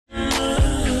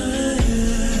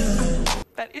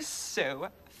That is so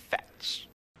fetch.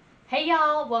 Hey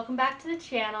y'all, welcome back to the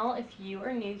channel. If you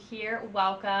are new here,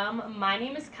 welcome. My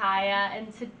name is Kaiya,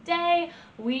 and today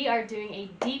we are doing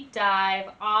a deep dive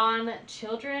on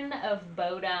Children of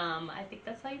Bodom. I think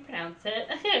that's how you pronounce it.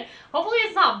 Hopefully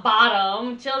it's not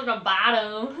Bottom, Children of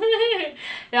Bodom.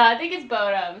 No, I think it's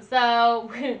Bodom. So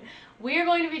we are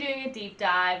going to be doing a deep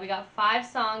dive. We got 5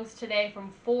 songs today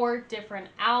from 4 different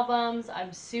albums.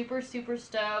 I'm super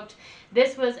stoked.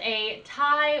 This was a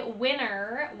tie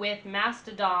winner with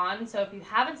Mastodon. So if you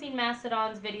haven't seen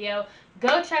Mastodon's video,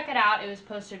 go check it out. It was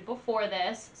posted before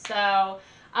this. So,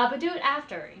 but do it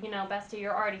after. You know, bestie,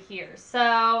 you're already here.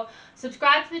 So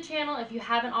subscribe to the channel if you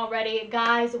haven't already.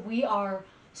 Guys, we are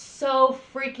so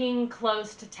freaking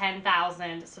close to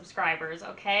 10,000 subscribers,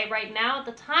 okay? Right now, at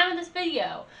the time of this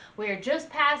video, we are just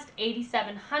past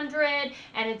 8,700,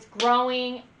 and it's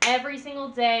growing every single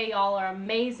day. Y'all are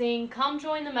amazing. Come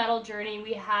join the metal journey.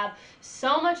 We have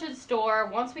so much in store.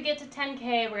 Once we get to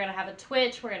 10K, we're gonna have a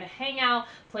Twitch. We're gonna hang out,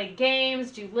 play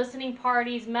games, do listening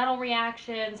parties, metal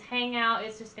reactions, hang out.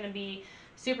 It's just gonna be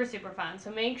super fun.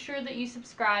 So make sure that you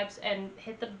subscribe and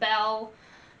hit the bell.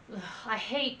 Ugh, I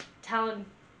hate telling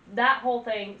that whole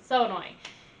thing, so annoying.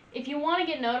 If you want to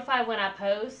get notified when I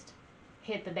post,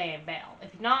 hit the damn bell.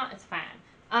 If not, it's fine.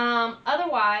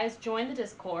 Otherwise, join the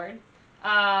Discord.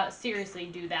 Seriously,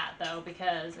 do that though,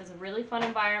 because it's a really fun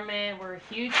environment. We're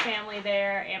a huge family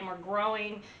there, and we're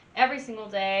growing every single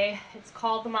day. It's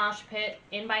called the Mosh Pit.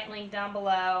 Invite link down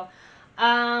below.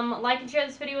 Like and share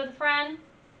this video with a friend.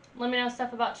 Let me know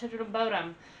stuff about Children of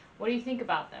Bodom. What do you think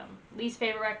about them? Least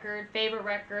favorite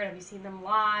record, have you seen them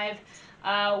live?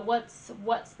 What's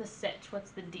the sitch? What's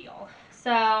the deal?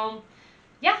 So,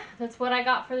 yeah, that's what I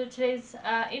got for today's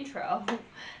intro.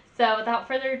 So, without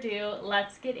further ado,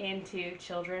 let's get into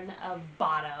Children of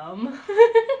Bodom.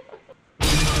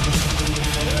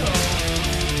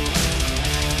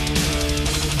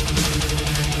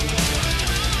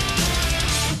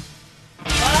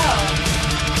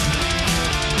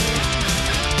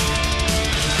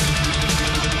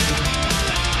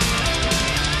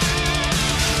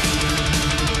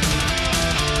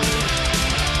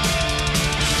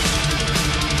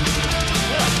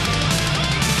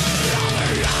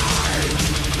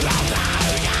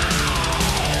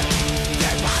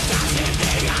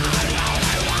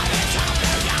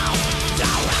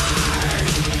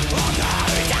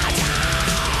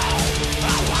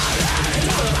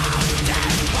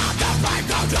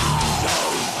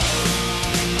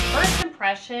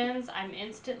 I'm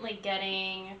instantly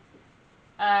getting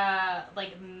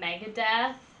like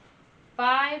Megadeth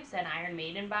vibes and Iron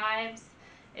Maiden vibes.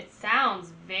 It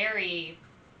sounds very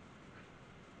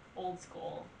old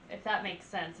school, if that makes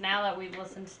sense. Now that we've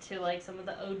listened to like some of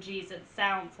the OGs, it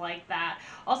sounds like that.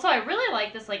 Also, I really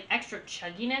like this like extra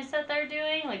chugginess that they're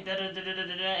doing, like da da da da da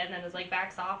da, and then it's like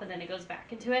backs off and then it goes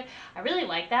back into it. I really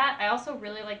like that. I also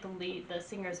really like the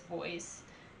singer's voice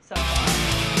so far.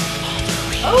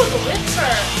 Oh, the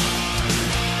whisper!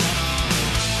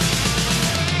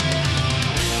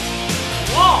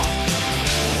 Whoa!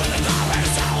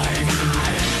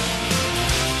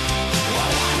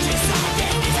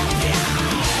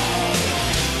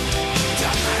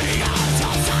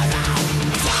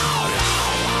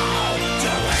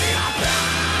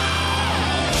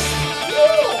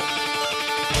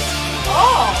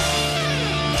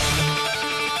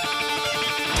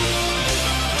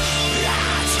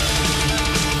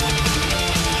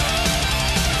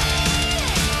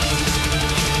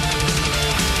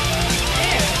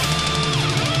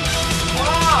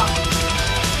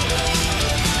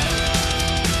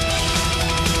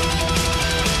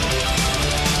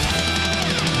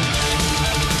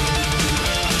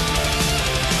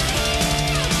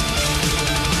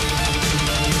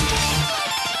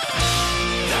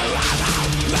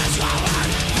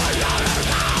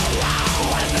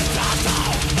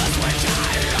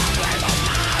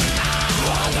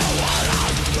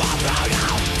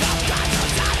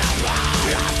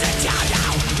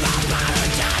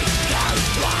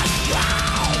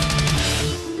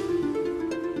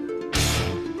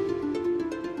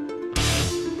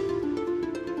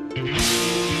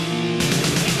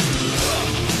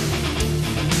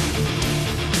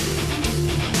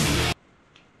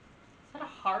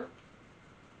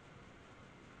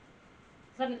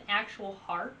 Is that an actual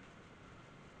harp?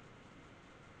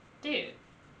 Dude.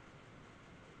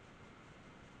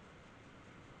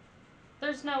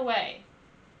 There's no way.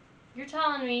 You're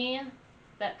telling me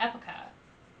that Epica,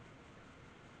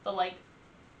 the like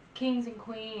kings and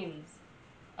queens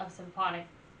of symphonic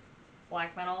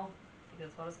black metal, I think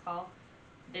that's what it's called,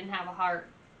 didn't have a harp,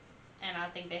 and I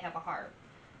think they have a harp.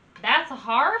 That's a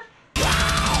harp?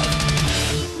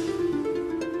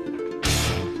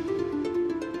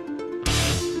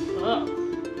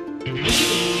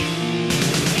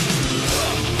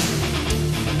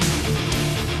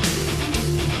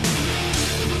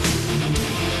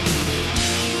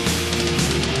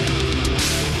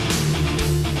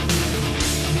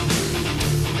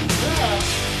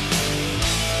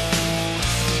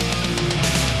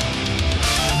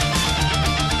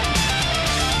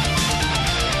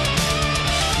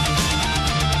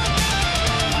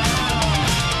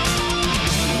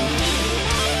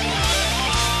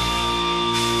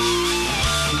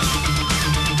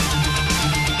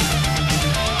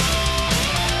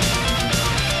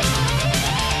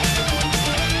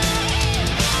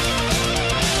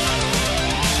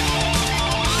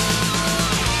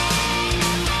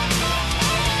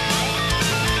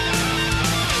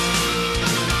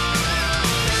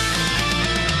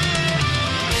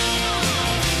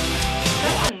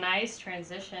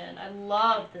 Transition. I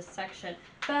love this section.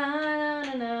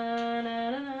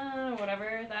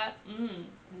 Whatever that.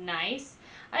 Nice.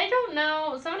 I don't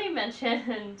know. Somebody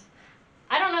mentioned.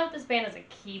 I don't know if this band is a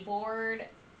keyboardist.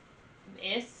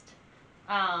 And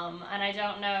I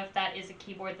don't know if that is a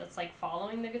keyboard that's like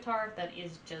following the guitar, if that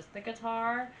is just the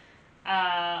guitar.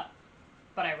 But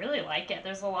I really like it.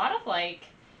 There's a lot of like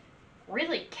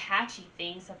really catchy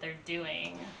things that they're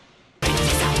doing.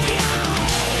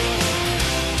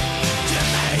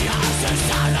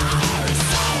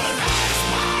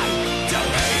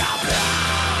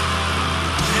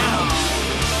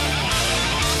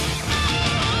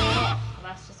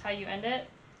 That's just how you end it.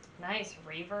 Nice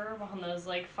reverb on those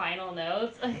like final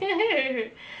notes.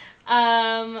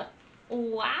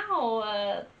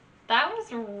 Wow, that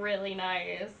was really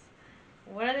nice.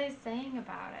 What are they saying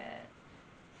about it?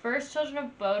 First Children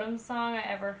of Bodom song I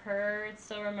ever heard.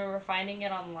 Still remember finding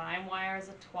it on LimeWire as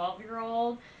a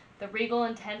 12-year-old. The regal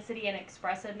intensity and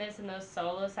expressiveness in those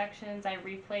solo sections. I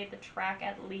replayed the track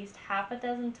at least half a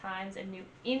dozen times and knew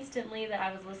instantly that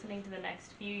I was listening to the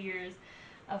next few years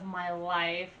of my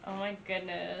life. Oh my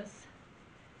goodness.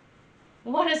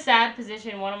 What a sad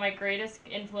position. One of my greatest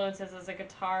influences as a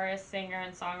guitarist, singer,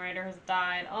 and songwriter has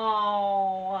died.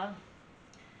 Oh,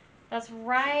 that's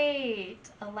right,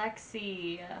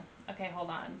 Alexi. Okay, hold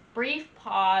on. Brief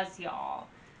pause, y'all.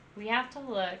 We have to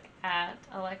look at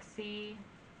Alexi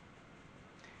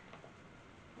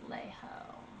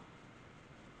Leho.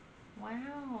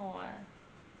 Wow.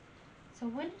 So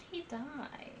when did he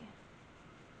die?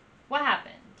 What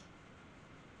happened?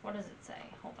 What does it say?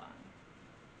 Hold on.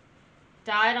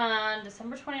 Died on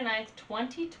December 29th,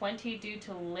 2020 due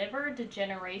to liver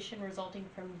degeneration resulting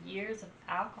from years of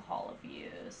alcohol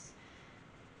abuse.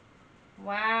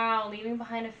 Wow, leaving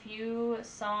behind a few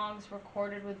songs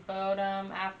recorded with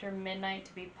Bodom after midnight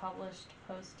to be published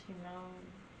posthumously.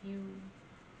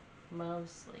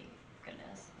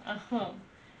 Goodness.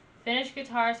 Finnish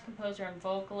guitarist, composer, and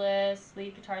vocalist.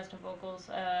 Lead guitarist and vocals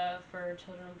for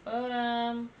Children of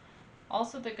Bodom.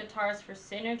 Also the guitarist for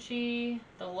Sanity,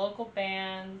 the local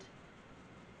band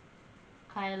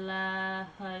Kaiya,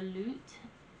 and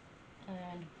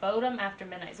Bodom After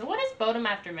Midnight. So what is Bodom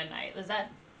After Midnight? Is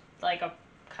that like a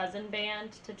cousin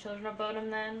band to Children of Bodom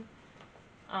then?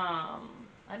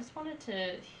 I just wanted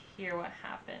to hear what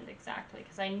happened exactly,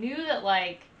 because I knew that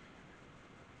like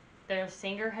their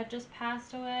singer had just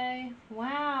passed away.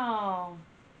 Wow.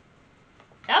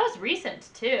 That was recent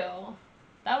too.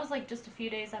 That was like just a few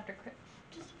days after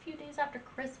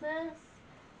Christmas.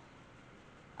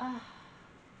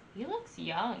 He looks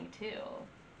young too.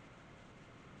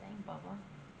 Dang, Bubba.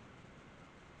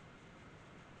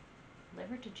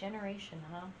 Liver degeneration,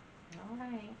 huh?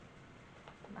 Alright.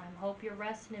 I hope you're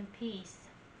resting in peace.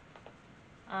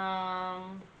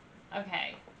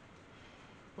 Okay.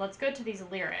 Let's go to these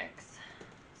lyrics.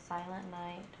 Silent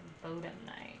Night, Bodom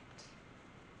Night.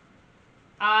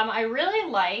 I really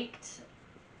liked...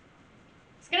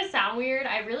 It's gonna sound weird.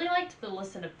 I really liked the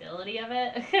listenability of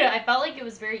it. I felt like it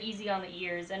was very easy on the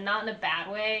ears, and not in a bad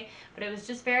way, but it was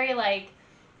just very, like,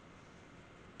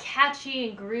 catchy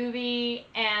and groovy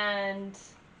and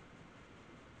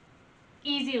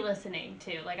easy listening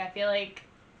too. Like, I feel like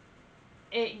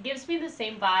it gives me the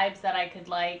same vibes that I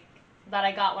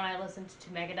got when I listened to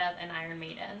Megadeth and Iron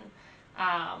Maiden.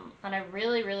 And I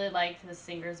really, really liked the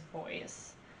singer's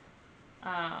voice.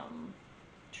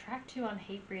 Track 2 on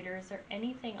Hatebreeder. Is there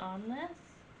anything on this?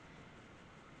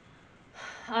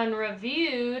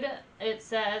 Unreviewed, it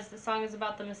says the song is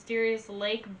about the mysterious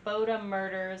Lake Bodom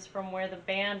murders, from where the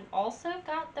band also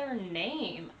got their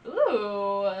name.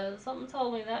 Ooh, something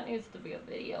told me that needs to be a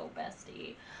video,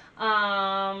 bestie.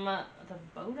 The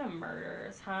Bodom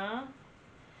murders, huh?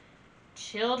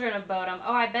 Children of Bodom.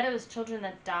 Oh, I bet it was children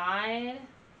that died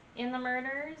in the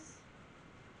murders.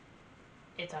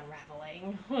 It's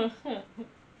unraveling.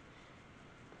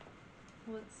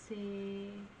 Let's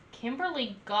see.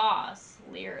 Kimberly Goss,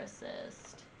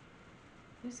 lyricist.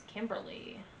 Who's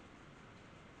Kimberly?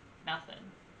 Nothing.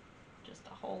 Just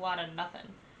a whole lot of nothing.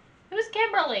 Who's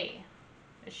Kimberly?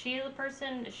 Is she the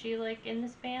person? Is she like in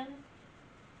this band?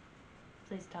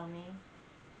 Please tell me.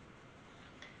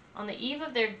 On the eve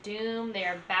of their doom, they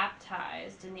are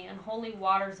baptized in the unholy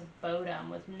waters of Bodom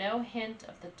with no hint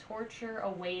of the torture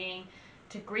awaiting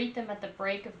to greet them at the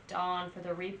break of dawn for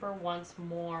the Reaper once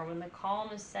more. When the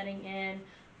calm is setting in,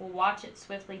 we'll watch it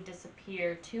swiftly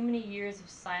disappear. Too many years of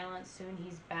silence, soon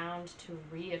he's bound to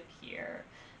reappear.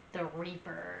 The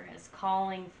Reaper is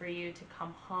calling for you to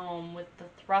come home with the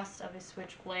thrust of a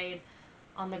switchblade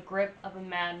on the grip of a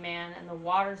madman, and the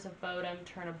waters of Bodom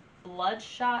turn a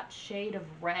bloodshot shade of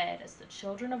red as the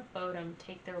children of Bodom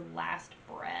take their last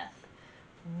breath.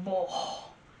 Oh,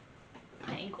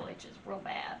 my ankle itches real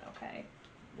bad, okay?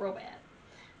 Real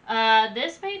bad.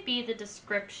 This may be the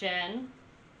description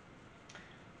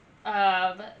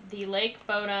of the Lake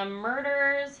Bodom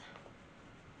murders,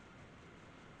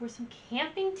 where some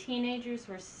camping teenagers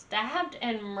were stabbed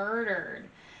and murdered.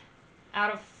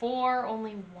 Out of 4,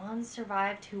 only 1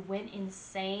 survived, who went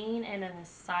insane in an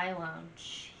asylum.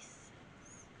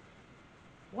 Jesus.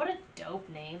 What a dope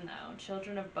name, though.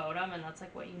 Children of Bodom, and that's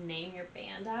like what you name your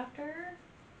band after?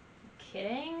 You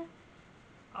kidding?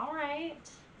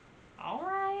 Alright.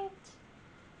 Alright.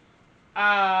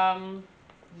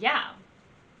 Yeah.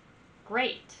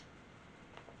 Great.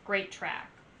 Great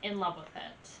track. In love with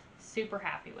it. Super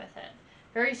happy with it.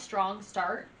 Very strong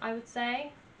start, I would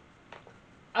say.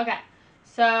 Okay.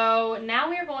 So now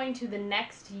we are going to the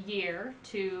next year,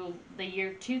 to the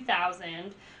year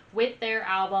 2000, with their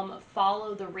album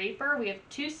Follow the Reaper. We have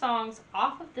 2 songs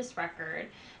off of this record.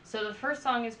 So the first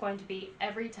song is going to be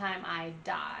Everytime I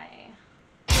Die.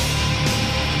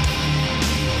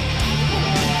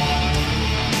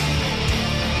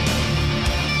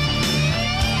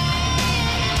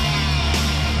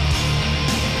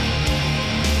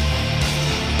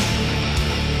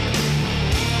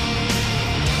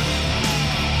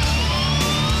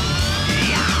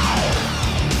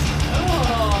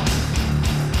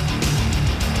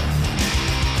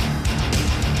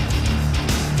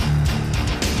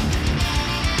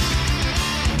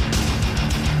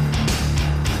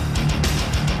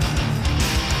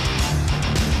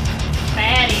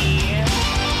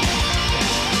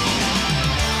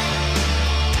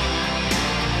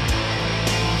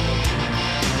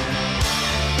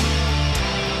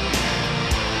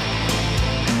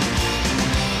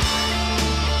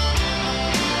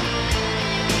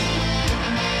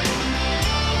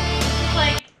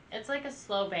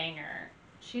 Slow banger.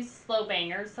 She's a slow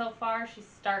banger so far. She's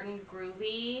starting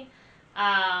groovy.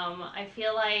 I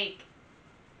feel like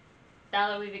now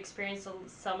that we've experienced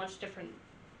so much different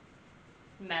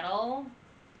metal,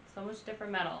 I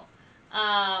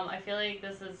feel like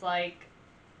this is like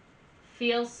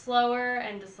feels slower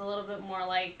and just a little bit more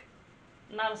like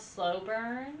not a slow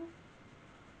burn,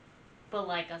 but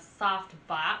like a soft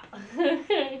bop.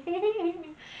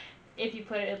 If you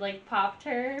put it in like pop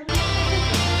terms.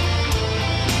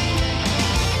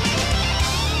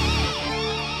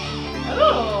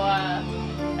 Ooh,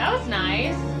 that was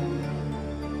nice.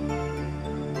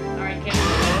 Alright, give it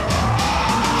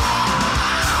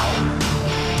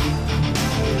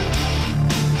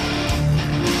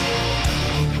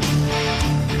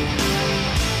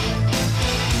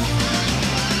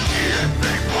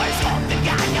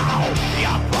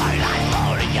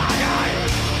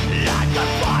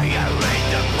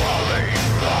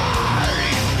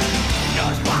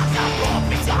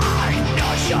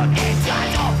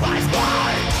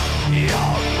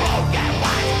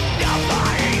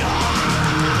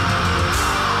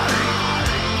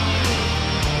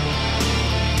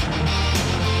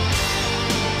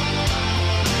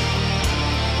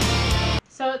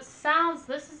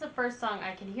this is the first song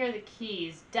I can hear the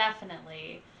keys,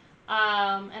 definitely.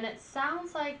 And it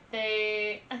sounds like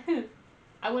they,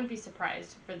 I wouldn't be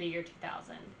surprised for the year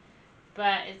 2000,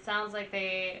 but it sounds like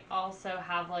they also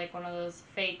have like one of those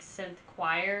fake synth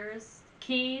choirs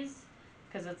keys,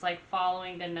 because it's like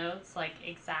following the notes like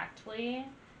exactly.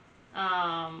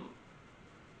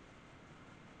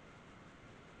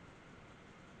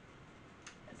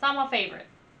 It's not my favorite.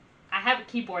 I have a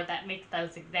keyboard that makes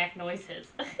those exact noises.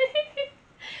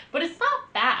 But it's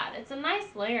not bad. It's a nice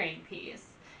layering piece.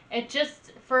 It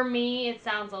just, for me, it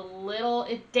sounds a little,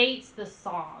 it dates the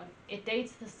song. And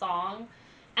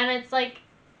it's like,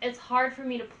 it's hard for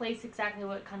me to place exactly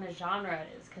what kind of genre it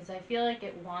is, because I feel like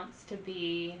it wants to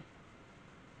be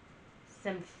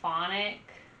symphonic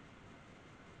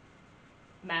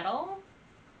metal,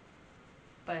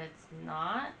 but it's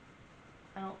not,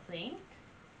 I don't think.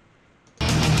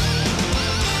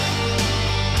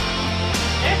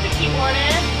 There's the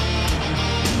keyboardist.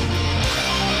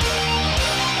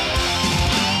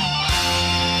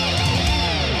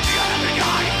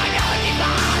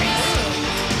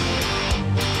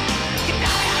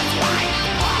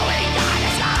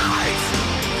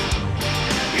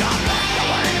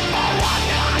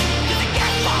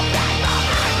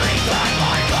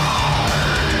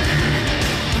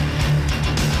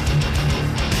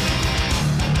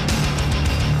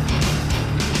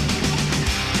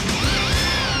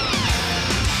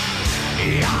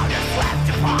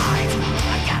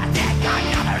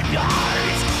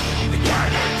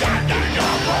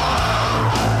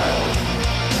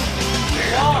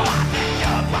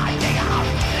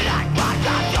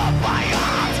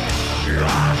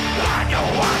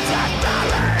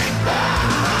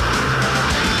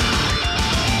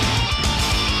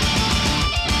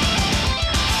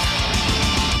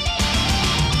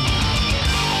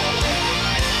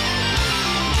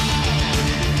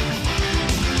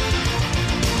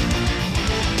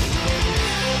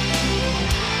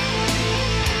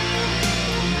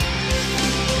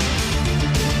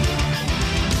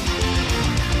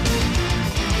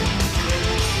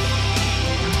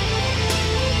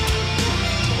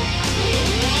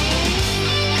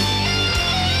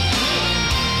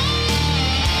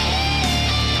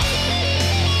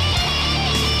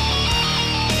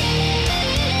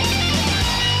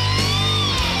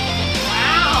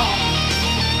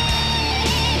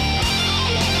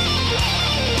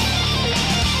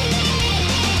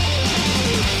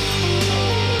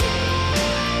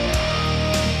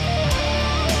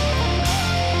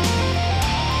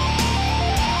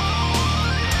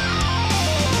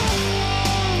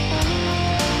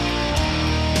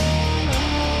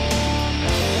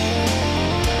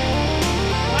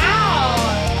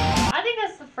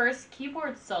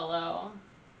 Keyboard solo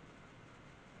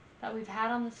that we've had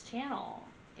on this channel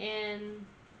in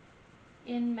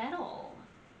metal.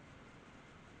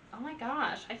 Oh my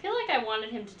gosh, I feel like I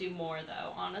wanted him to do more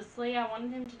though. Honestly, I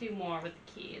wanted him to do more with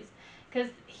the keys,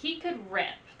 because he could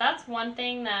rip. That's one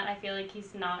thing that I feel like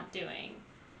he's not doing,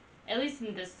 at least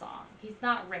in this song. He's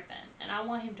not ripping, and I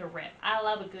want him to rip. I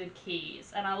love a good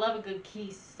keys, and I love a good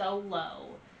key solo.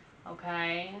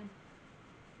 Okay.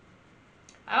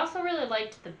 I also really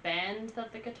liked the bend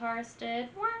that the guitarist did.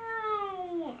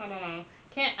 Wow! I don't know.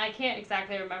 I can't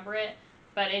exactly remember it,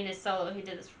 but in his solo he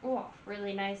did this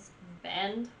really nice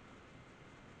bend.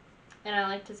 And I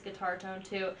liked his guitar tone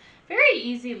too. Very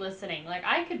easy listening. Like,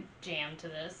 I could jam to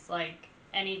this, like,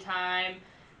 anytime.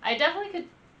 I definitely could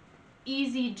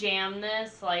easy jam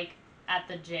this, like, at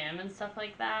the gym and stuff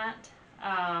like that.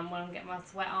 When I'm getting my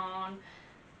sweat on.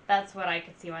 That's what I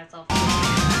could see myself doing.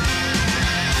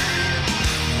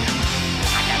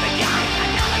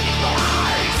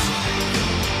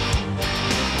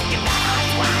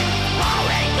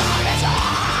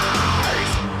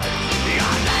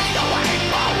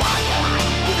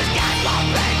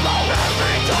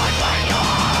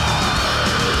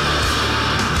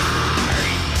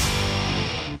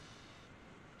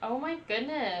 Oh my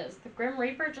goodness, the Grim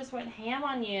Reaper just went ham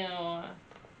on you.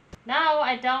 No,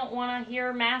 I don't want to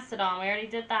hear Mastodon. We already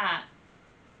did that.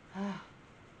 Oh,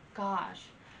 gosh.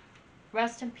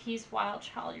 Rest in peace, Wild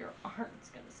Child. Your art's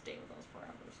going to stay with us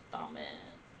forever. Stop it.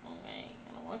 Okay,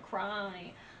 I don't want to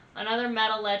cry. Another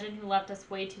metal legend who left us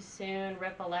way too soon.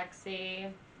 Rip Alexi.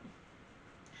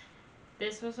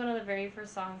 This was one of the very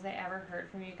first songs I ever heard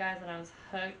from you guys, and I was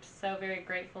hooked. So very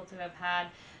grateful to have had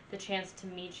the chance to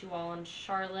meet you all in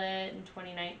Charlotte in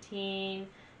 2019.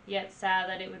 Yet sad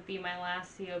that it would be my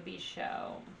last COB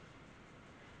show.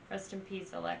 Rest in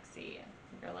peace, Alexi.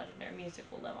 Your legendary music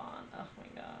will live on. Oh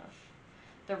my gosh.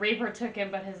 The Reaper took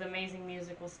him, but his amazing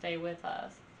music will stay with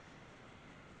us.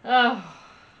 Oh,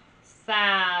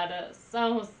 sad.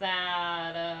 So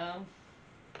sad.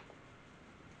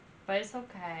 But it's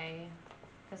okay,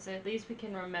 because at least we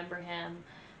can remember him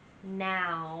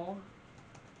now.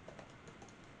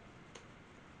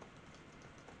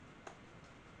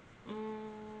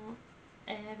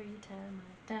 Every time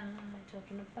I die,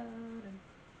 Children of Bodom.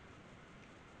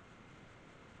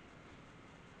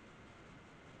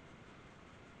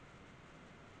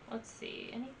 Let's see,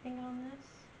 anything on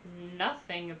this?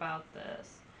 Nothing about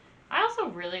this. I also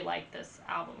really like this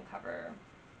album cover.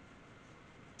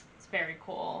 It's very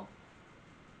cool.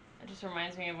 It just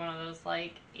reminds me of one of those,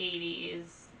 like,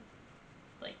 80s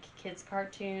like kids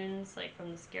cartoons, like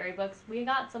from the scary books. We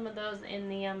got some of those in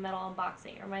the metal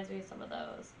unboxing. It reminds me of some of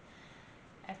those.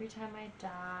 Everytime I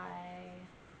Die.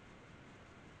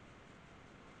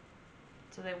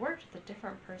 So they worked with a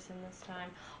different person this time.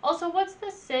 Also, what's the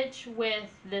sitch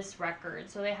with this record?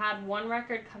 So they had one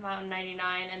record come out in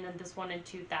 99 and then this one in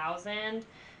 2000.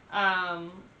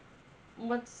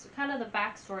 What's kind of the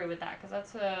backstory with that? Because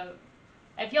that's a...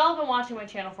 If y'all have been watching my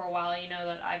channel for a while, you know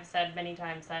that I've said many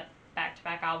times that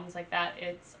back-to-back albums like that,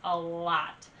 it's a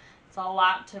lot. It's a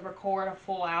lot to record a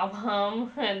full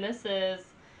album. And this is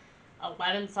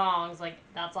 11 songs. Like,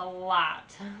 that's a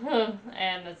lot.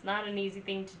 And it's not an easy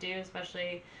thing to do,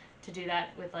 especially to do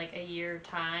that with, like, a year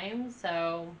time.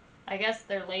 So, I guess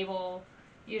their label...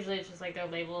 Usually it's just, like, their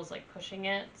label is, like, pushing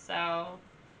it. So...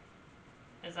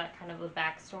 Is that kind of the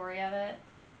backstory of it?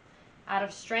 Out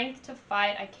of strength to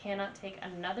fight, I cannot take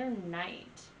another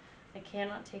night. I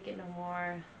cannot take it no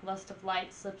more. Lust of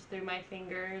light slips through my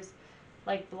fingers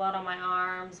like blood on my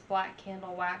arms. Black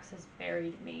candle wax has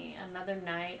buried me. Another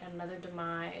night, another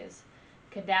demise.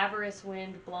 Cadaverous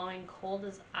wind blowing cold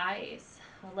as ice.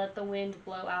 I'll let the wind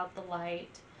blow out the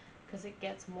light, 'cause it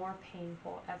gets more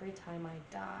painful every time I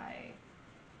die.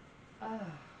 Ugh.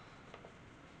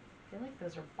 I feel like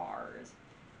those are bars.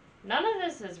 None of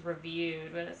this is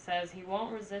reviewed, but it says he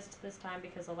won't resist this time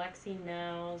because Alexei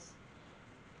knows...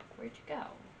 Where'd you go?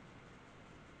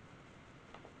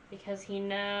 Because he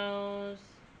knows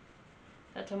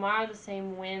that tomorrow the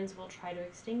same winds will try to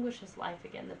extinguish his life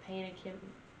again. The pain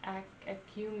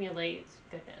accumulates,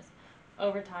 goodness,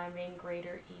 over time being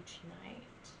greater each night.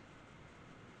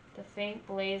 The faint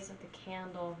blaze of the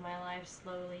candle of my life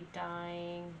slowly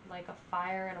dying, like a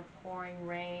fire in a pouring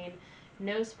rain.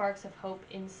 No sparks of hope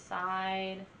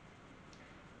inside.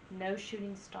 No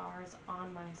shooting stars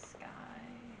on my sky.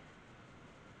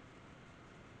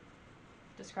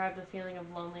 Describe the feeling of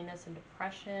loneliness and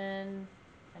depression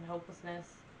and hopelessness.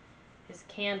 His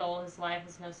candle, his life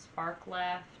has no spark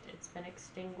left. It's been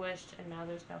extinguished and now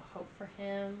there's no hope for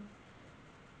him.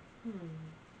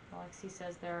 Alexei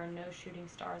says there are no shooting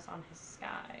stars on his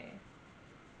sky.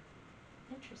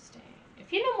 Interesting.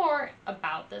 If you know more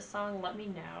about this song, let me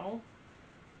know.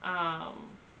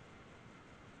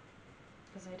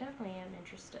 Because I definitely am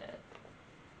interested.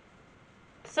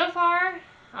 So far,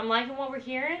 I'm liking what we're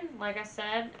hearing. Like I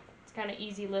said, it's kind of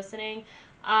easy listening.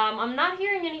 I'm not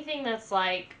hearing anything that's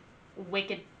like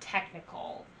wicked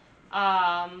technical.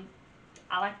 I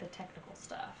like the technical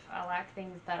stuff. I like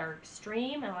things that are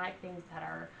extreme. I like things that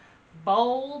are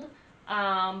bold.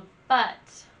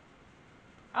 But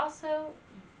also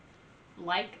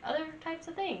like other types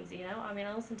of things, you know? I mean,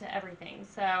 I listen to everything.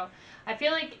 So I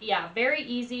feel like, yeah, very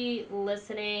easy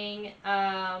listening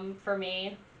for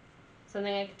me.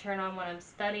 Something I could turn on when I'm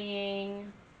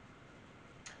studying.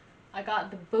 I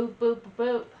got the boop, boop,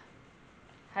 boop.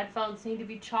 Headphones need to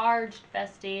be charged,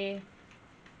 bestie.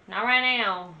 Not right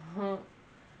now.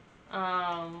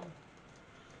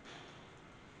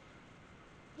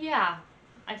 Yeah,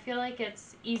 I feel like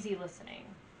it's easy listening.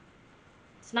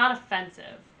 It's not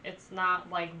offensive. It's not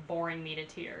like boring me to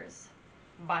tears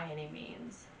by any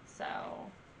means. So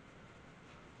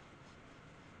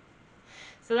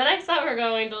the next song we're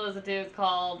going to listen to is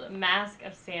called Mask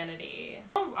of Sanity.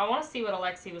 I want to see what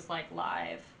Alexei was like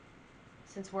live,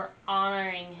 since we're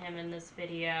honoring him in this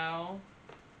video.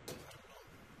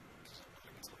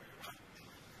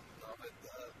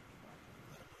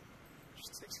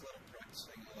 Just takes a lot of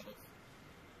practicing, a lot of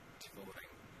devoting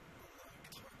on the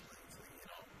guitar playing thing, you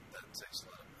know, that takes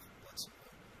lots of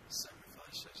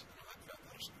sacrifices. You know, I found that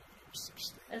when I was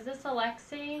 16. Is this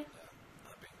Alexei?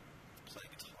 I've been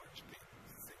playing guitar has been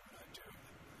the thing that I do,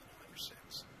 ever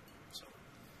since. So,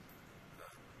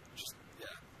 just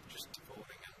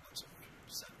devoting and lots of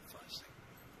sacrificing.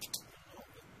 I don't know,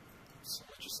 but so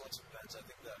much, just lots of bands. I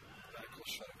think that radical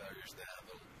shredder barriers, they have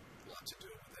a lot to do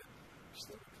with it.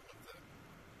 Just that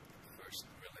first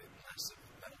really massive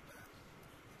metal band.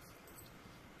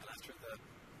 And after that,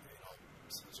 you know,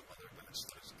 some other bands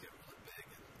started to get really big,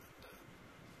 and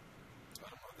I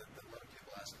don't know, that a lot of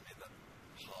people ask me that,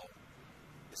 how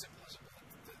is it possible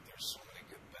that there's so many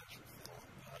good bands with Phil?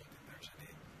 I don't think there's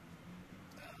any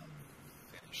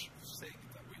finished thing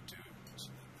that we do so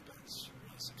that the band's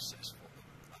really successful, but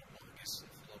I don't know, I guess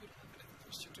if Phil would have anything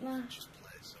else to do, just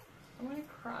play, so. I'm gonna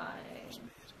cry.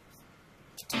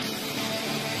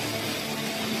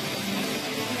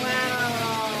 Wow.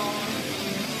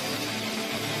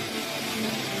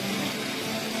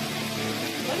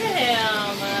 Look at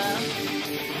him.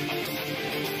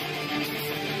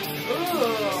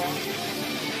 Ooh.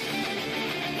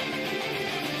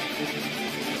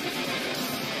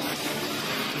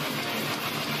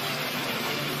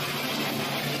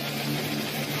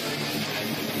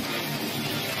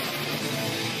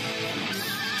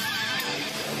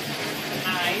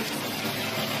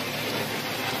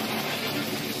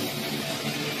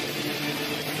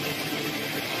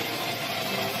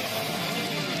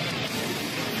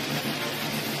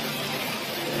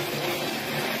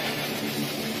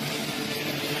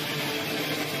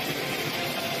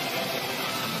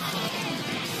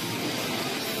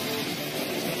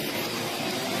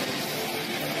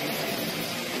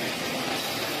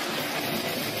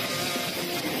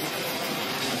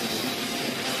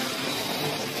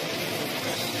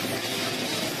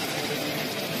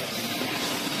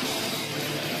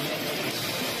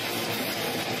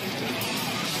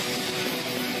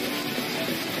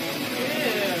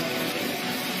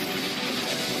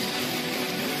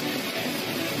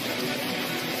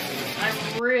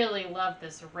 love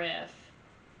this riff.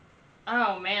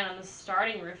 Oh man, and the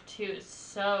starting riff too is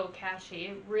so catchy.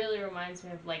 It really reminds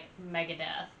me of like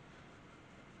Megadeth.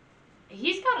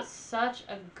 He's got such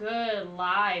a good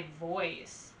live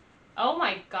voice. Oh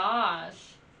my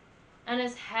gosh. And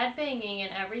his headbanging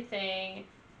and everything.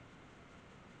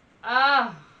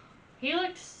 Ah, he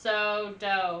looked so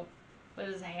dope. With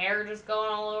his hair just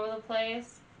going all over the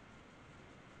place.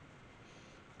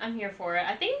 I'm here for it.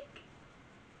 I think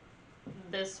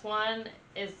this one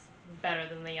is better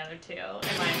than the other two,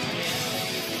 in my opinion.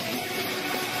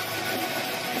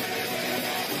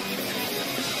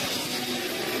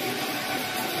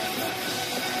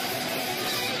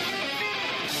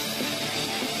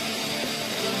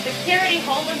 Security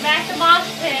holding back the mosh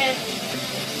pit.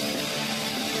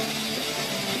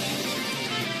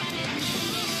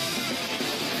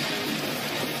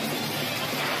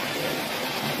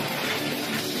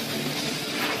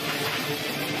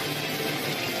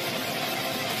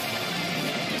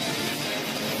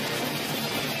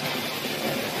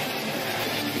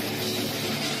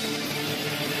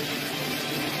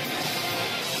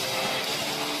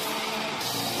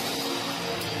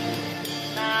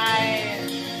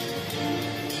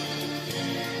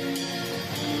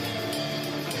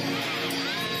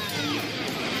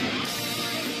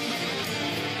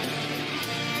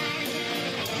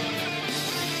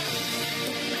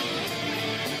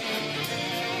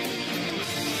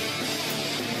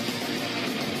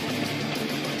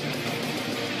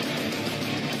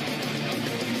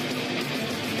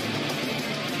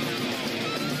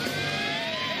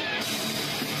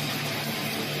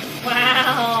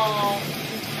 Wow!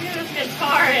 Look at this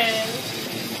guitarist!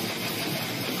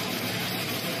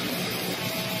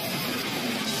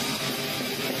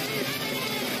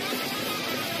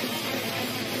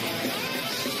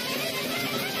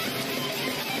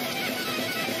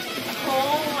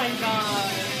 Oh my god!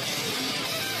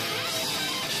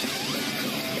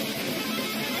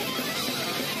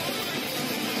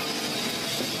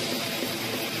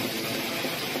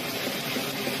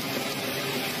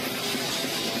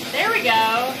 There we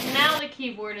go. Now the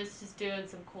keyboard is just doing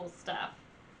some cool stuff.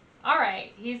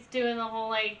 Alright, he's doing the whole,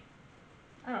 like,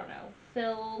 I don't know,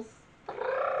 fills.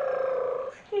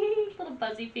 Little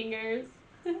buzzy fingers.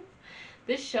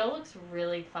 This show looks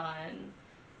really fun.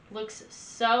 Looks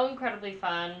so incredibly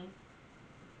fun.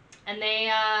 And they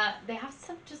have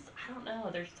some just, I don't know,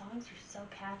 their songs are so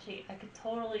catchy. I could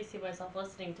totally see myself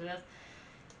listening to this.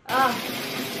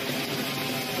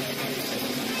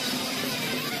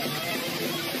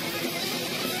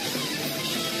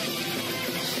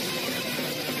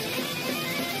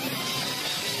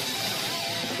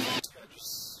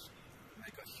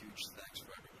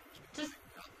 Just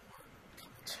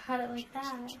cut it like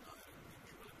that.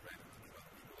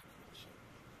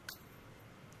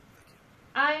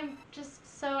 I'm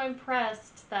just so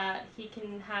impressed that he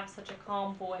can have such a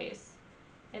calm voice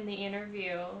in the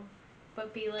interview,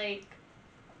 but be like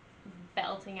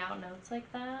belting out notes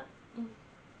like that.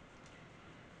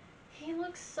 He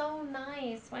looks so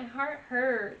nice. My heart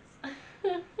hurts.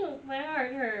 My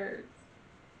heart hurts.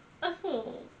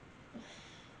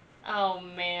 Oh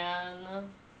man.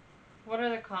 What are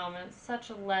the comments? Such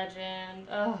a legend.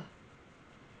 Ugh.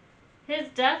 His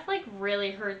death like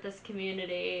really hurt this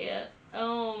community.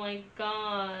 Oh my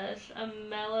gosh. A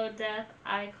mellow death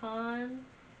icon.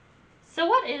 So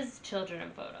what is Children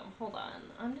of Bodom? Hold on.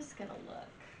 I'm just gonna look.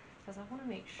 Because I want to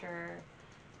make sure.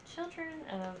 Children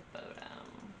of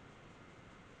Bodom.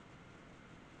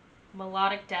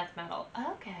 Melodic death metal.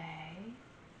 Okay.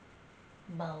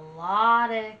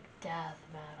 Melodic death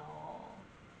metal.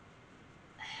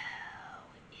 Oh,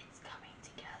 it's coming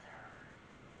together.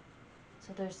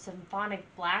 So there's symphonic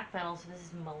black metal, so this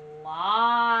is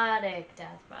melodic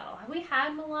death metal. Have we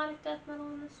had melodic death metal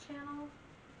on this channel?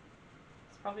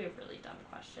 It's probably a really dumb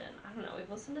question. I don't know. We've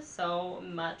listened to so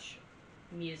much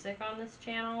music on this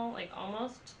channel. Like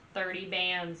almost 30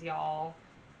 bands, y'all.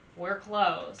 We're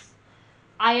close.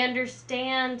 I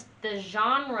understand the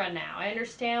genre now. I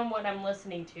understand what I'm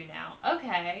listening to now.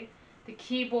 Okay. The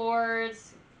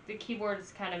keyboards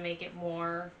kind of make it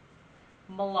more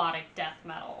melodic death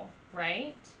metal,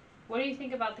 right? What do you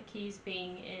think about the keys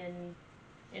being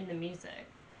in the music?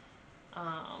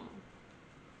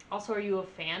 Also, are you a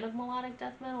fan of melodic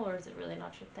death metal, or is it really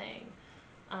not your thing?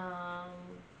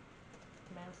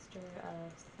 Master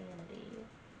of Sanity.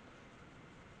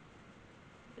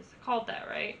 It's called that,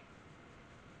 right?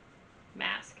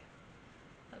 Mask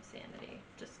of Sanity.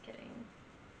 Just kidding.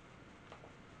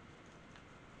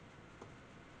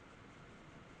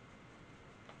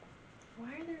 Why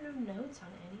are there no notes on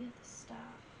any of this stuff?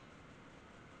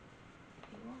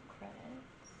 Paywall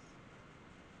credits.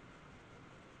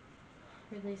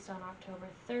 Released on October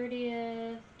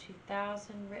 30th,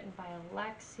 2000. Written by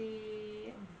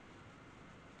Alexi.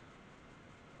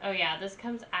 Oh yeah, this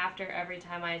comes after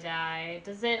Everytime I Die.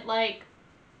 Is it like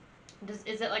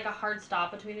a hard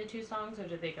stop between the two songs, or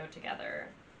do they go together?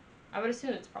 I would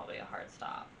assume it's probably a hard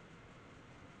stop.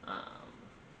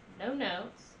 No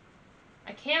notes.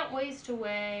 I can't waste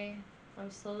away.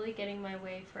 I'm slowly getting my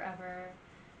way forever.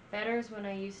 Better's when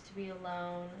I used to be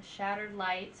alone. Shattered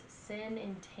lights, sin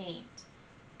and taint.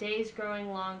 Days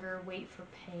growing longer, wait for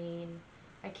pain.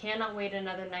 I cannot wait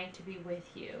another night to be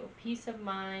with you. Peace of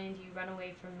mind, you run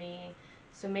away from me.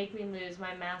 So make me lose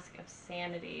my mask of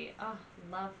sanity. Oh,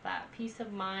 love that. Peace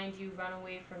of mind, you run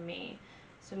away from me.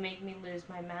 So make me lose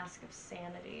my mask of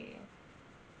sanity.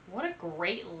 What a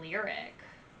great lyric.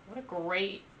 What a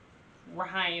great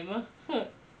rhyme.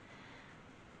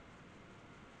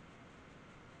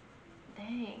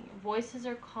 Dang. Voices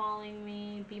are calling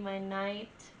me. Be my night.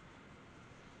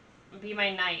 Be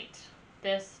my night.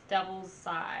 This devil's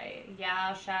sigh.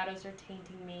 Yeah, shadows are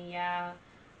tainting me. Yeah,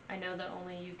 I know that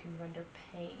only you can render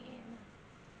pain.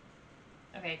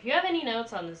 Okay, if you have any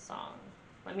notes on this song,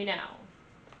 let me know.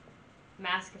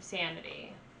 Mask of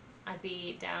Sanity. I'd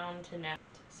be down to know.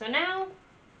 So now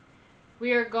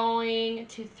we are going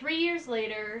to 3 years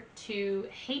later to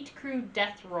Hate Crew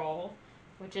Death Roll,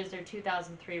 which is their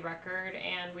 2003 record,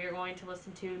 and we are going to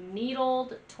listen to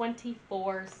Needled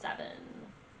 24/7.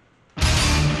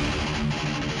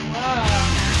 Whoa.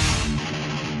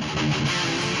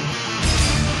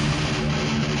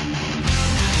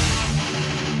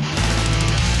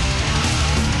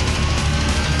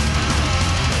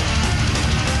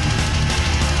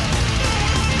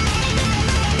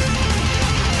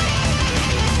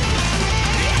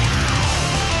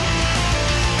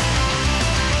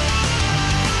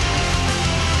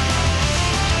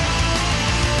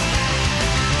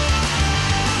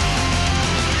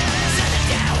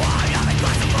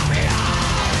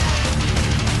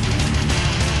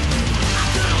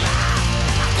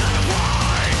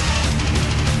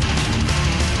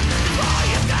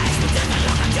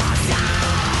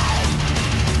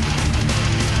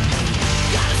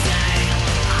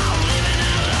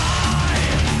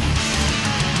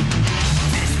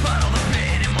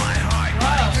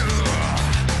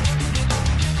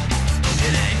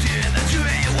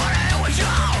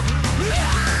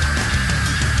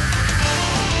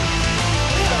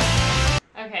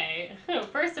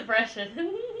 First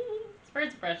impression.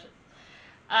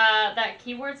 That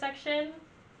keyboard section.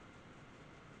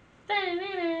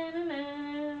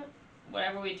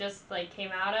 Whatever we just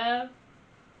came out of.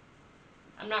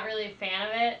 I'm not really a fan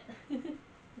of it.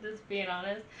 Just being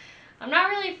honest. I'm not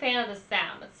really a fan of the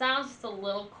sound. It sounds just a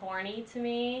little corny to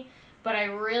me. But I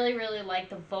really, really like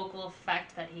the vocal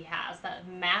effect that he has. That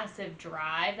massive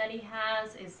drive that he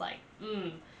has is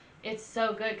it's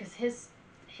so good because his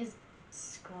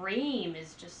scream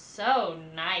is just so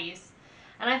nice.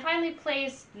 And I finally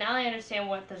placed, now I understand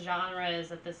what the genre is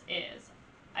that this is.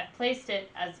 I placed it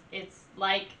as it's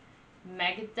like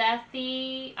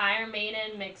Megadeth-y, Iron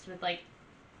Maiden mixed with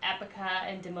Epica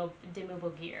and Dimmu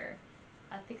Borgir.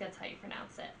 I think that's how you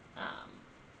pronounce it.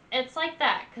 It's like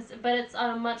that, but it's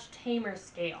on a much tamer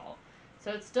scale.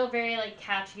 So it's still very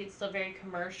catchy, it's still very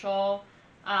commercial.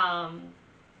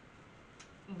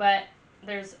 But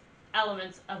there's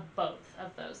elements of both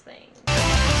of those things.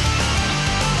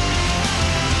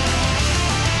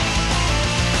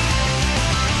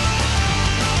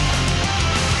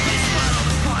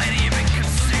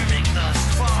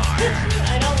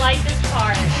 I don't like this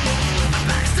part.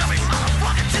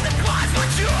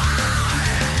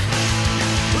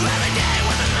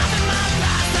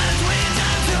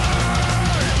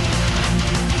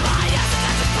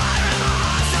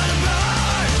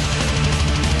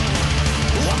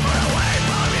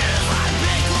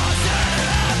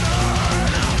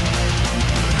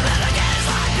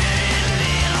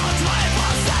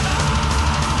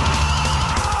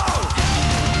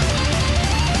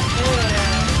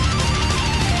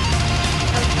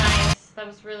 That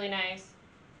was really nice.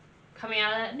 Coming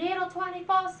out of that needle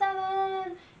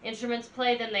 24/7. Instruments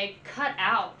play, then they cut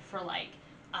out for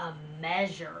a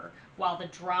measure while the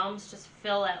drums just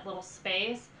fill that little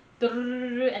space.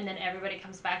 And then everybody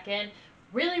comes back in.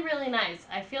 Really, really nice.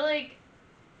 I feel like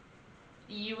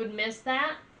you would miss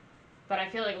that, but I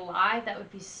feel like live that would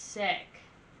be sick.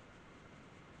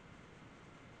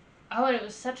 Oh, and it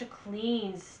was such a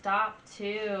clean stop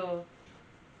too.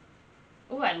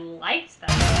 Ooh, I liked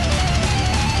that.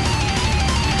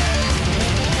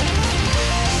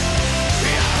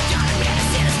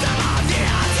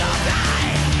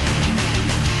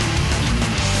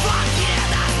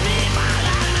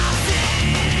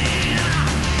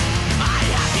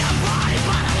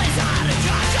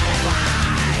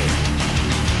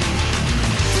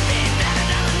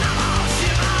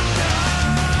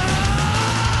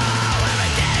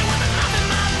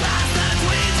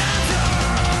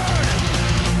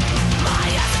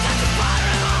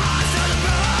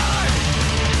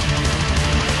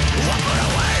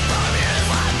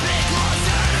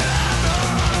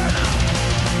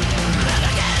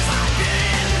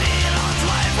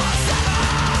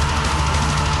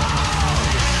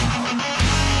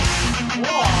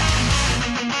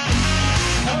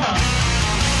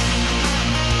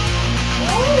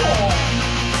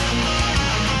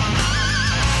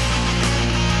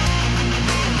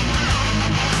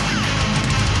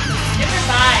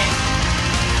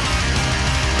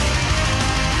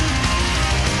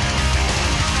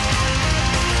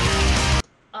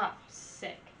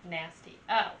 nasty.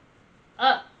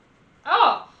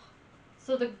 Oh.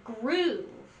 So the groove,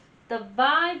 the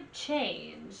vibe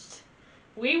changed.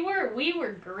 We were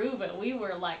grooving. We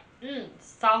were like,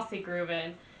 saucy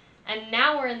grooving. And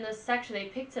now we're in this section. They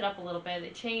picked it up a little bit.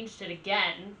 They changed it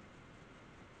again.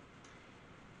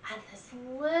 And this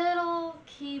little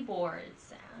keyboard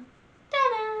sound.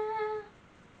 Ta-da!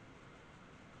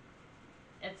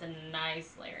 It's a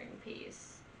nice layering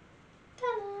piece.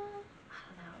 Ta-da! I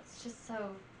don't know. It's just so...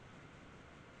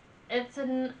 I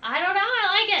don't know. I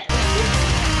like it.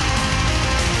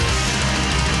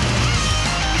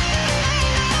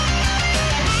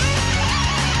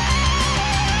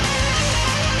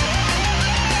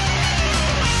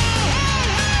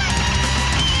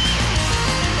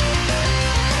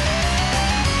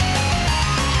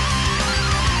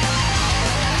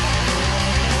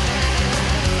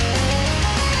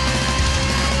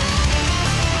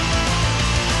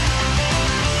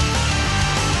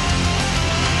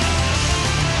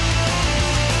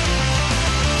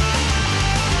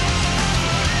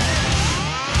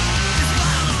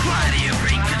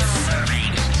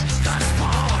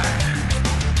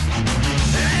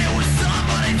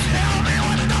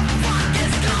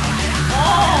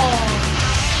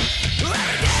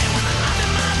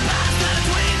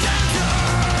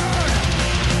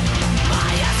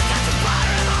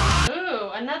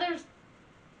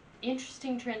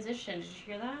 Interesting transition. Did you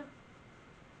hear that?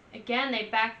 Again, they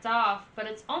backed off, but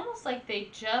it's almost like they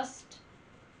just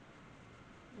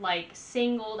like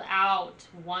singled out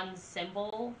one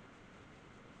cymbal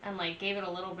and like gave it a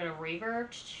little bit of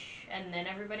reverb, and then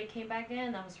everybody came back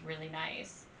in. That was really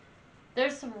nice.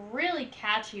 There's some really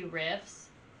catchy riffs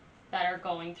that are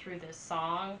going through this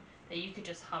song that you could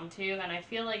just hum to, and I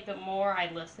feel like the more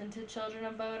I listen to Children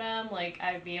of Bodom, like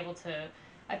I'd be able to,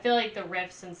 I feel like the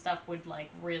riffs and stuff would like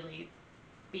really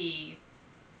be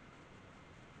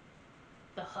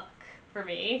the hook for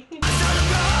me.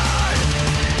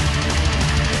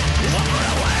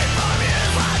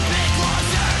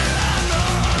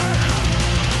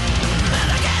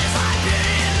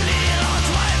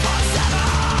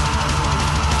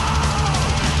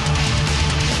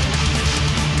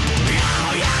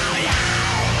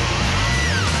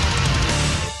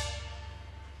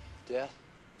 Death?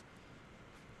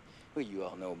 What do you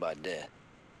all know about death?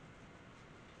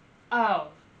 Oh,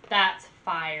 that's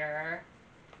fire.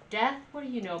 Death? What do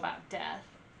you know about death?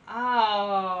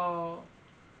 Oh.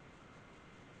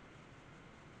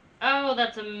 Oh,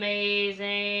 that's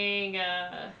amazing.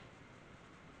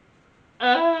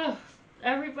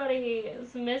 Everybody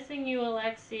is missing you,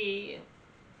 Alexi.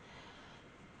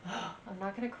 I'm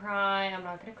not gonna cry. I'm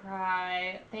not gonna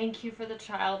cry. Thank you for the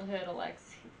childhood,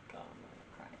 Alexi. God,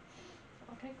 I'm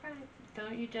not gonna cry.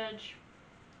 Don't you judge.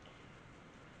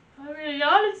 I'm really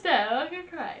honest now. I'm gonna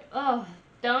cry. Oh,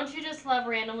 don't you just love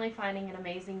randomly finding an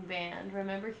amazing band?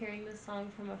 Remember hearing this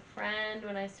song from a friend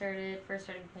when I first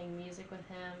started playing music with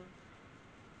him,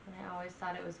 and I always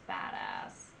thought it was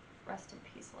badass. Rest in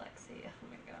peace, Alexi. Oh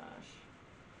my gosh.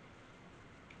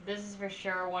 This is for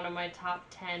sure one of my top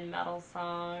 10 metal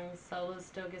songs. Solo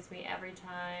still gets me every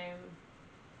time.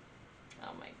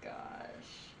 Oh my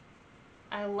gosh.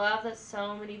 I love that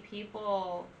so many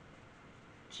people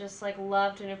just like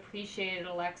loved and appreciated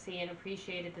Alexi and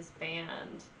appreciated this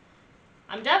band.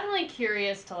 I'm definitely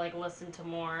curious to like listen to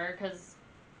more because,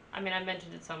 I mean, I've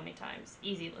mentioned it so many times.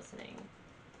 Easy listening.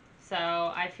 So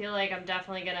I feel like I'm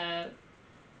definitely going to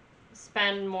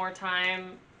spend more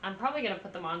time. I'm probably going to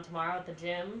put them on tomorrow at the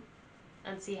gym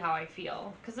and see how I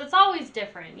feel. Because it's always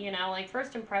different, you know? Like,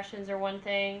 first impressions are one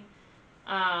thing.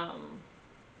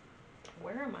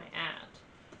 Where am I at?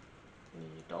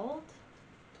 Needled.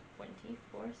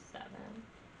 24/7.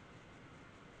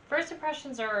 First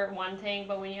impressions are one thing,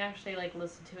 but when you actually like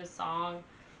listen to a song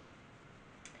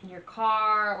in your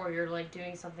car or you're like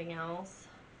doing something else,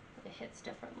 it hits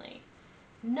differently.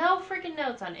 No freaking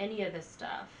notes on any of this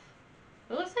stuff.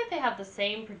 It looks like they have the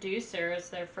same producer as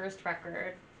their first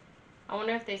record. I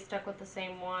wonder if they stuck with the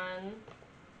same one.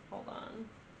 Hold on.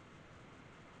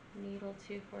 Needle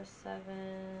 247.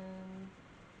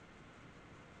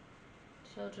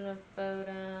 Children of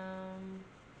Bodom.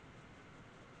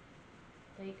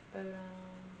 Lake Bodom.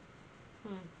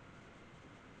 I'm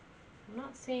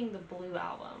not seeing the Blue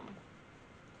album.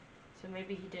 So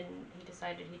maybe he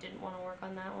decided he didn't want to work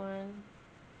on that one.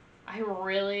 I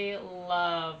really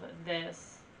love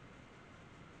this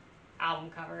album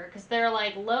cover because their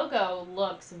like logo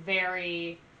looks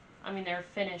very, I mean, they're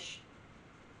a Finnish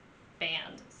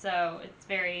band, so it's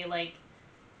very like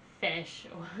Finnish,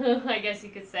 I guess you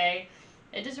could say.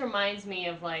 It just reminds me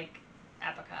of like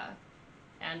Epica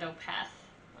and Opeth.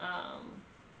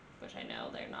 which I know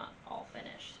they're not all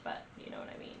finished, but you know what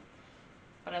I mean.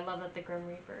 But I love that the Grim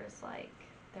Reaper is like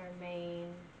their main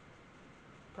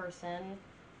person.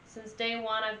 Since day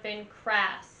one, I've been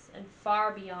crass and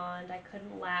far beyond. I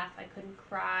couldn't laugh, I couldn't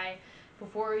cry.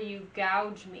 Before you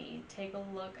gouge me, take a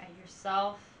look at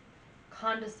yourself.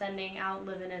 Condescending,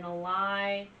 outliving in a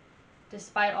lie.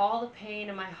 Despite all the pain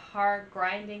in my heart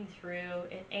grinding through,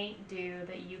 it ain't due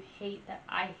that you hate that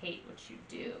I hate what you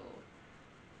do.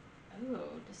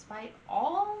 Ooh, despite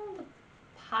all the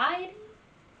piety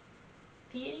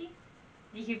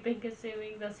you've been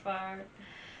consuming thus far,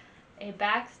 a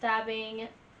backstabbing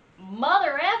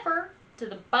mother effer to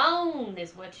the bone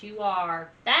is what you are.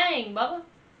 Dang, Bubba.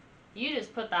 You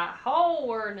just put that whole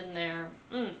word in there.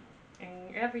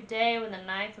 And every day when the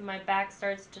knife in my back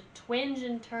starts to twinge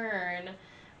and turn,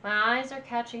 my eyes are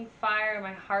catching fire and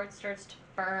my heart starts to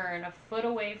burn. A foot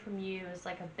away from you is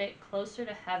like a bit closer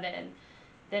to heaven.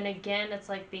 Then again, it's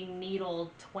like being needled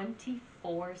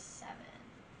 24/7.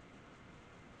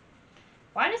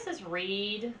 Why does this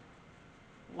read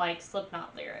like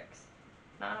Slipknot lyrics?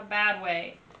 Not a bad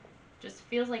way. Just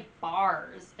feels like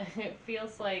bars. It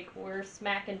feels like we're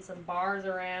smacking some bars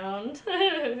around.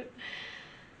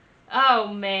 Oh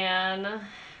man.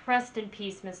 Rest in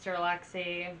peace, Mr.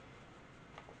 Alexi.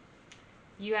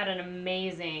 You had an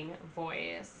amazing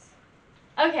voice.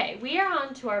 Okay, we are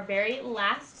on to our very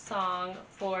last song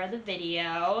for the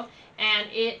video, and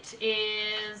it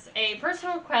is a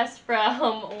personal request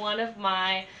from one of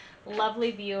my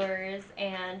lovely viewers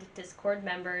and Discord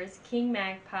members, King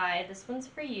Magpie. This one's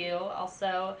for you,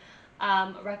 also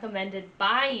recommended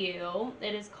by you.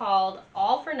 It is called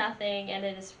All for Nothing, and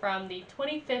it is from the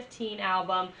 2015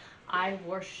 album I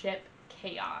Worship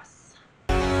Chaos.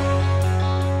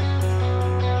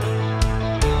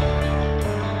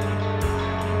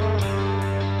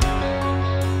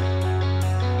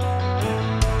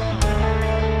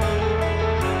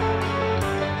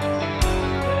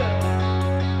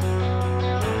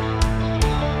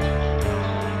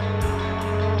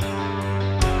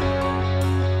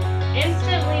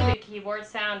 Keyboard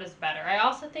sound is better. I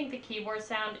also think the keyboard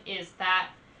sound is that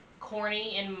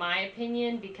corny in my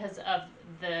opinion because of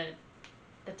the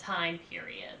time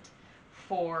period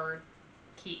for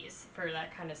keys for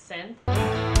that kind of synth.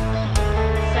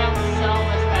 It sounds so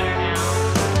much better now.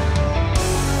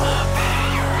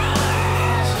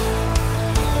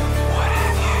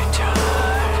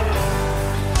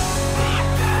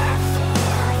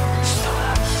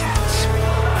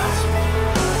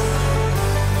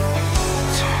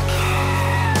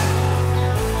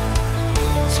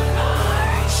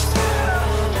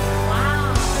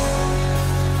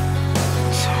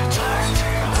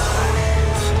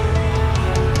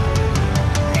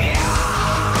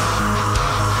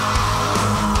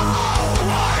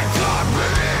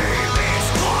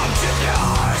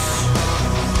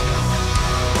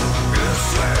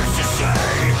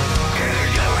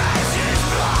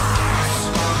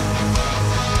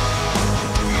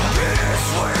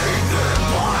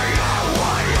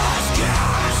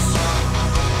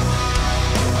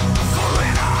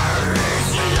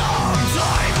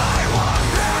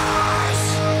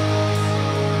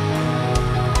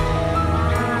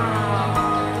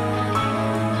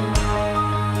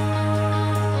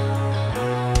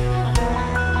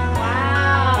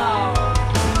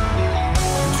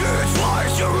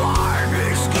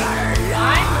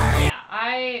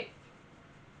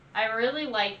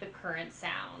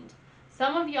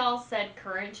 Some of y'all said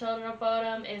current Children of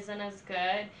Bodom isn't as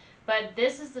good, but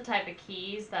this is the type of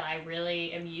keys that I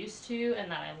really am used to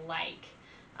and that I like.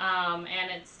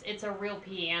 And it's a real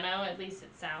piano, at least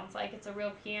it sounds like it's a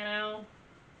real piano.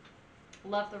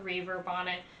 Love the reverb on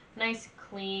it. Nice,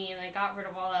 clean. I got rid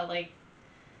of all that like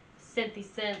synthy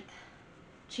synth,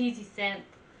 cheesy synth,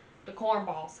 the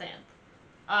cornball synth.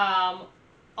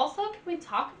 Also, can we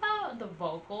talk about the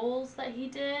vocals that he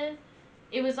did?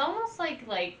 It was almost like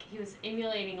he was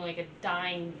emulating like a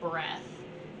dying breath.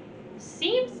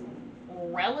 Seems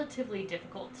relatively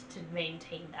difficult to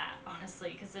maintain that,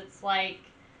 honestly, because it's like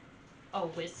a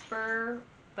whisper,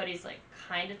 but he's like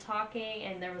kind of talking,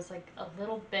 and there was like a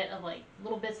little bit of like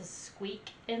little bits of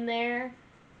squeak in there.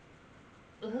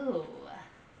 Ooh.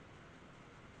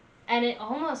 And it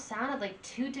almost sounded like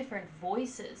two different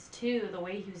voices too, the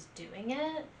way he was doing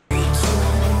it.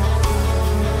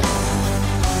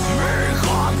 Make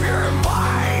up your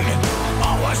mind,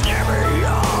 I was never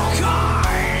your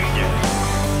kind.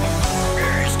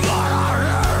 It's gonna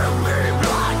hurt me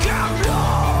black and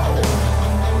blue.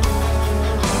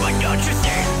 But don't you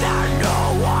think that no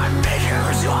one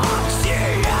measures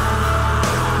oxygen?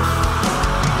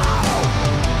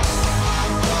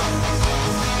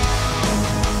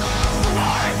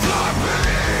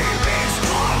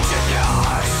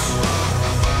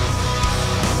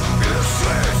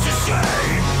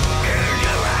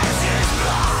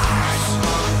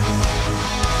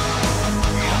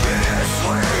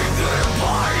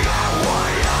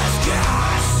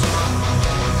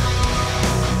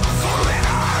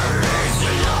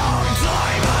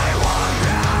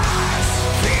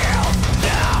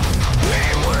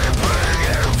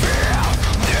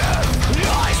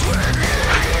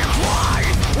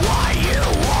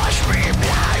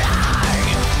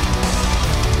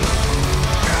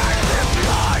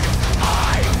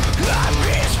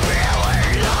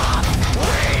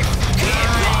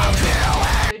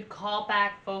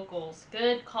 callback vocals.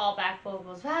 Good callback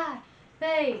vocals. Ah,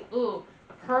 they, ooh,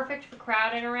 perfect for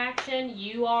crowd interaction.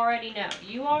 You already know.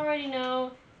 You already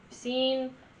know. You've seen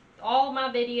all of my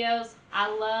videos.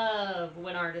 I love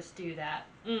when artists do that.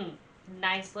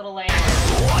 Nice little layer.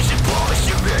 Was supposed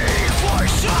to be for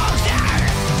something.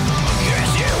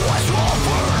 Guess it was all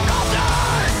for nothing.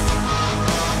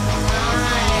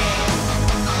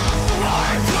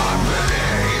 I can't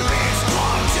believe it's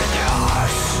come to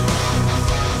this.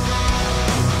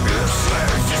 It's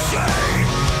safe to say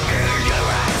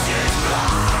ignorance is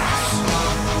bliss.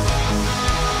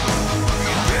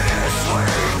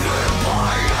 Bittersweet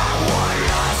goodbye, I one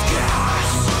last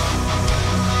kiss.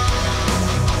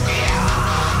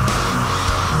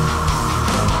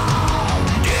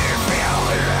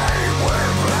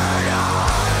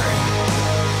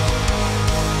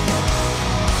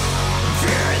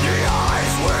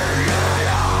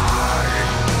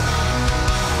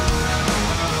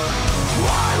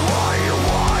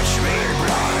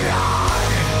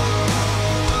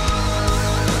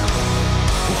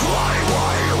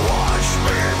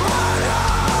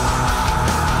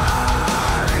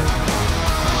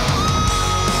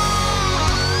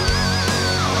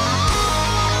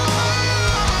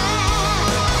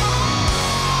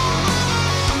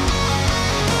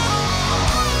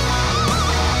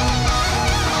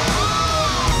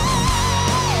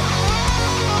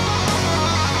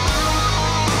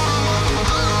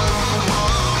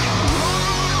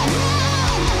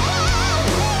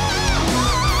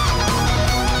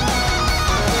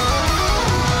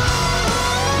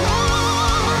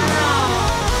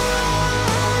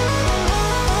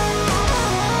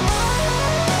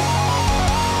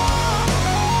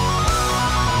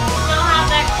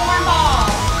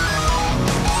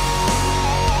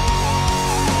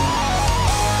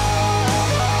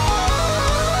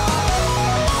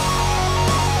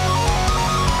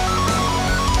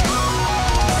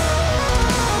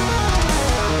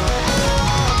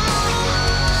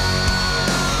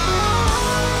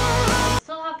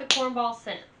 cornball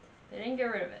synth. They didn't get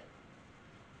rid of it.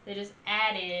 They just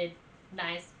added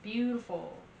nice,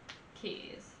 beautiful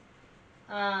keys.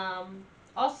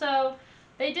 Also,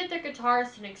 they did their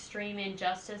guitarist an extreme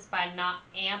injustice by not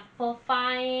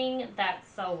amplifying that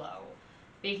solo.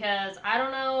 Because I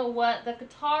don't know what the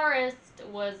guitarist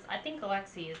was. I think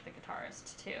Alexi is the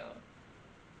guitarist too.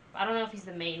 I don't know if he's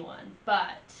the main one,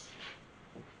 but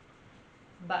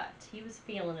he was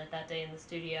feeling it that day in the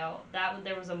studio.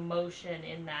 There was emotion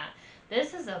in that.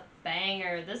 This is a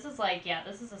banger. This is like, yeah,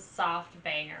 this is a soft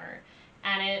banger,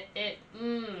 and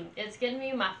it's getting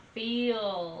me my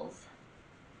feels.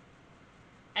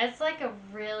 It's like a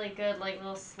really good, like,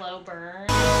 little slow burn.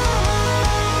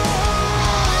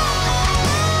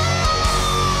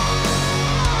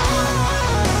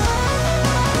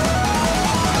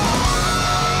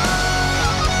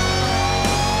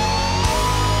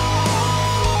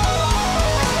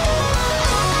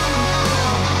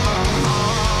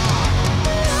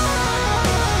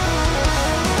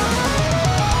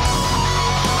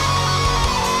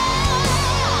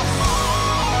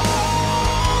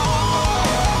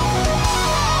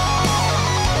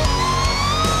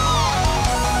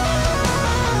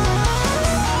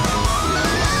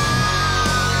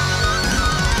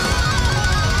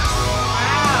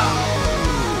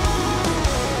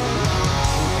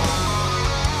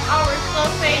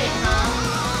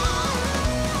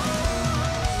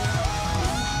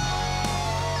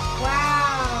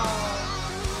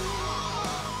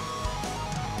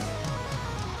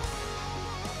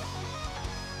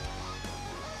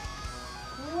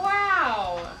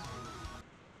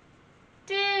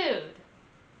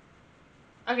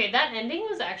 Okay, that ending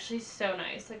was actually so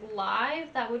nice. Like,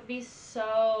 live, that would be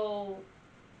so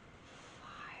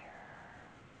fire.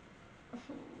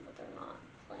 But they're not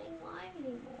playing live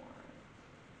anymore.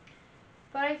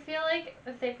 But I feel like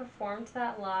if they performed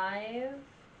that live,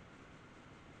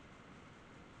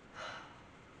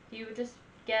 you would just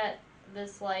get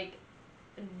this, like,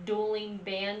 dueling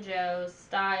banjo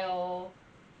style,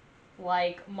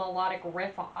 like, melodic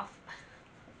riff-off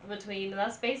between.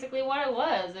 That's basically what it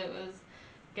was. It was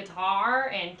guitar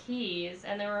and keys,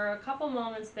 and there were a couple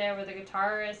moments there where the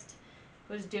guitarist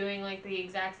was doing like the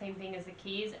exact same thing as the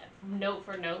keys, note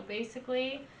for note,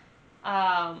 basically.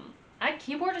 That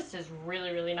keyboardist is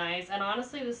really, really nice, and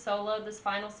honestly, this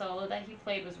final solo that he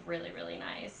played was really, really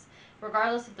nice.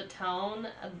 Regardless of the tone,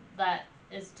 that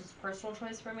is just personal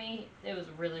choice for me. It was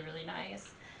really, really nice.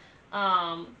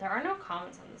 There are no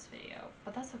comments on this video,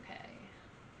 but that's okay,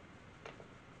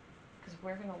 because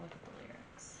we're gonna look at the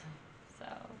lyrics. So,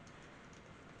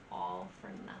 all for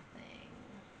nothing.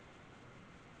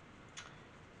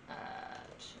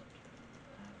 Children.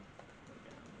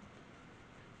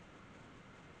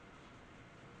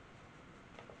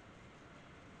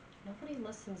 Nobody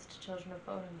listens to Children of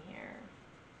Bodom here.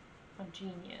 A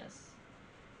genius.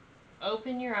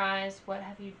 Open your eyes, what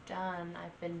have you done?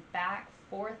 I've been back,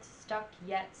 forth, stuck,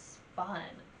 yet spun.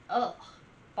 Ugh.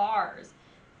 Bars.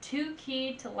 Too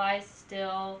keyed to lie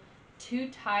still, too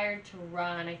tired to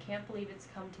run. I can't believe it's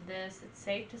come to this. It's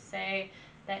safe to say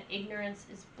that ignorance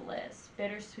is bliss.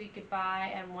 Bittersweet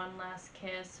goodbye and one last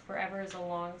kiss. Forever is a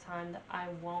long time that I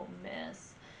won't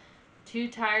miss. Too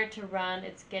tired to run,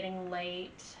 it's getting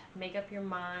late. Make up your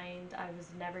mind, I was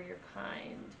never your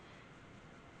kind.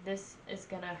 This is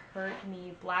gonna hurt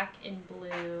me, black and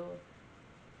blue.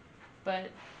 But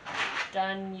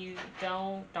done you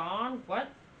don't dawn? What?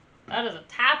 That is a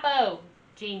typo,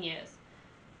 genius.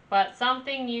 But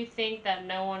something you think that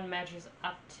no one measures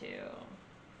up to.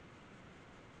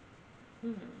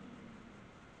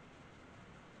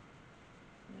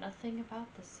 Nothing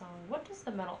about this song. What does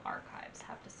the Metal Archives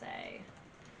have to say?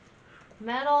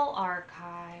 Metal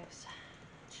Archives.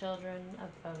 Children of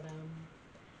Bodom.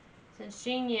 Since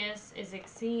Genius is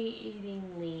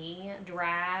exceedingly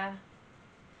dry,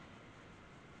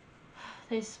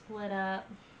 they split up.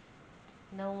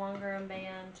 No longer a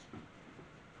band.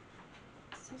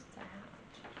 So sad.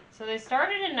 So they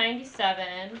started in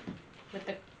 97 with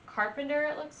the Carpenter,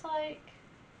 it looks like.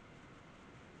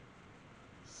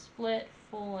 Split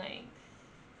full length.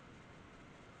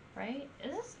 Right?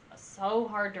 This is so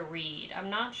hard to read. I'm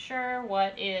not sure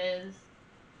what is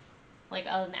like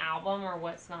an album or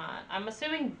what's not. I'm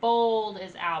assuming bold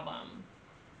is album.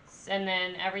 And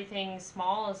then everything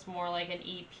small is more like an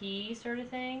EP sort of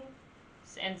thing.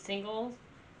 And singles.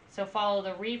 So Follow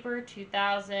the Reaper,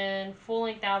 2000,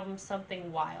 full-length album, Something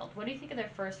Wild. What do you think of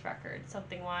their first record,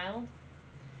 Something Wild?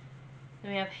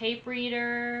 Then we have Hate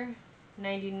Breeder,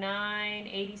 99,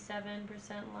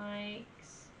 87%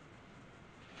 likes.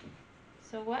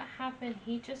 So what happened?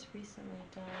 He just recently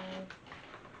died.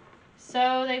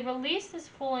 So they released this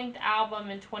full-length album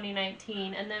in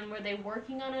 2019, and then were they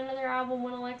working on another album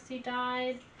when Alexi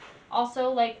died? Also,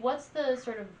 like, what's the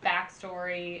sort of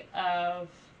backstory of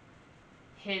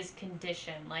his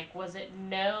condition? Like, was it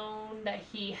known that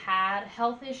he had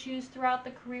health issues throughout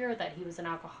the career, that he was an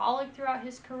alcoholic throughout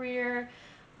his career?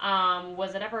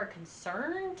 Was it ever a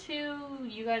concern to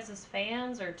you guys as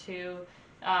fans or to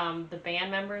the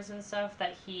band members and stuff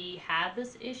that he had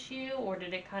this issue, or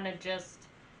did it kind of just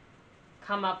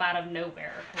come up out of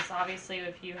nowhere? Because obviously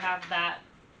if you have that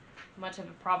much of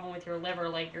a problem with your liver,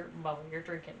 like you're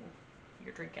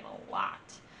drinking a lot.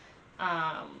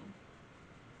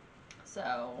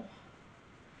 So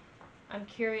I'm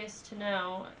curious to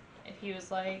know if he was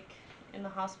like in the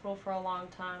hospital for a long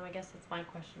time. I guess that's my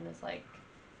question, is like,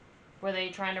 were they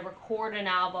trying to record an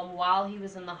album while he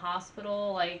was in the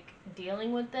hospital, like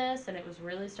dealing with this, and it was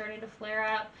really starting to flare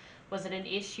up? Was it an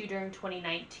issue during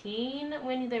 2019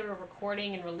 when they were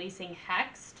recording and releasing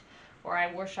Hexed, or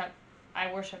I Worship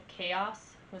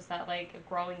Chaos? Was that like a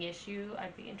growing issue?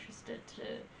 I'd be interested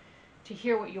to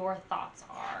hear what your thoughts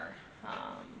are.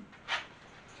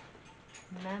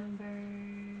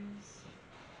 Members.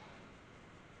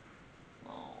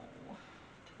 Oh,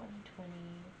 2020.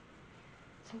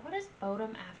 So what is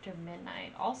Bodom After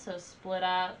Midnight? Also split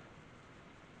up.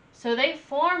 So they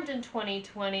formed in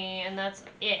 2020, and that's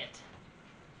it.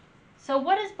 So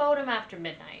what is Bodom After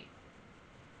Midnight?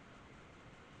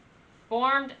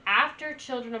 Formed after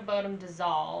Children of Bodom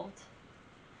dissolved.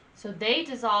 So they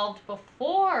dissolved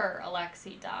before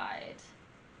Alexi died.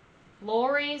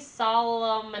 Lori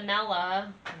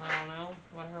Solomonella, I don't know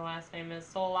what her last name is,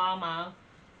 Solama,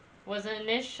 was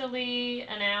initially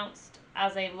announced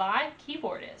as a live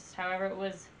keyboardist. However, it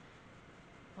was,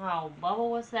 oh, Bubba,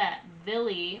 what's that?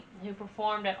 Billy, who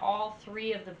performed at all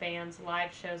three of the band's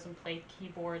live shows and played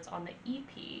keyboards on the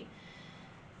EP.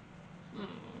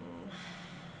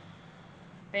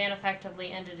 Band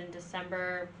effectively ended in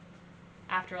December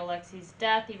after Alexi's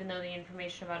death, even though the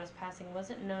information about his passing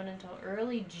wasn't known until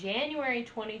early January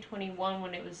 2021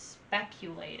 when it was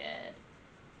speculated.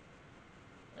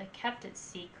 They kept it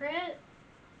secret?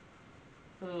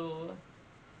 Ooh.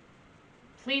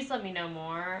 Please let me know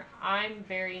more. I'm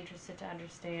very interested to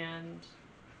understand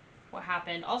what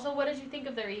happened. Also, what did you think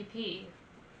of their EP?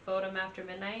 Bodom After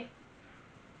Midnight?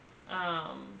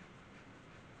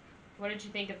 What did you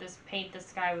think of this Paint the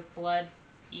Sky with Blood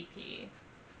EP?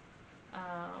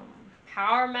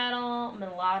 Power metal,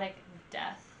 melodic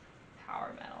death.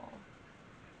 Power metal.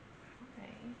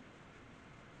 Okay.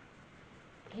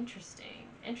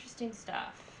 Interesting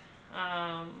stuff.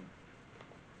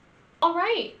 All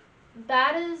right.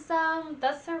 That's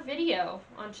our video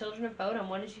on Children of Bodom.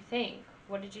 What did you think?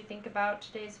 What did you think about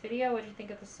today's video? What did you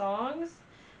think of the songs?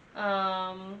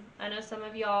 I know some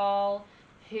of y'all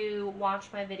who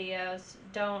watch my videos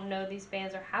don't know these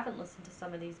bands or haven't listened to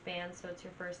some of these bands, so it's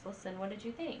your first listen, what did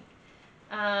you think?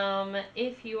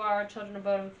 If you are a Children of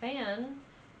Bodom fan,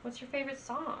 what's your favorite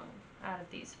song out of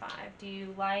these 5? Do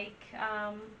you like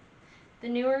the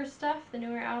newer stuff, the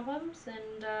newer albums?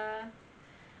 And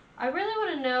I really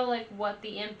want to know like what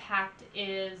the impact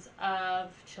is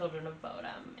of Children of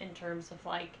Bodom in terms of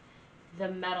like the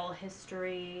metal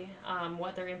history,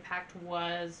 what their impact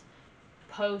was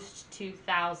post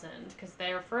 2000, because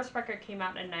their first record came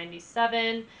out in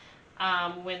 97,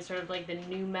 when sort of like the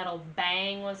new metal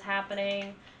bang was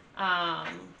happening.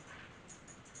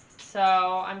 So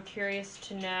I'm curious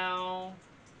to know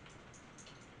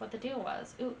what the deal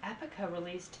was. Ooh, Epica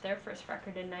released their first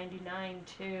record in 99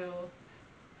 too.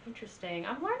 Interesting.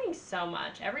 I'm learning so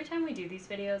much. Every time we do these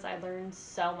videos, I learn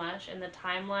so much, and the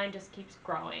timeline just keeps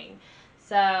growing.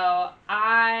 So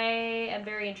I am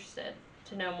very interested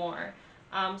to know more.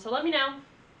 So let me know.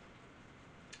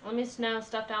 Let me know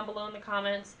stuff down below in the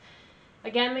comments.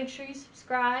 Again, make sure you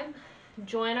subscribe.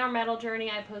 Join our metal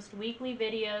journey. I post weekly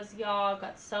videos, y'all.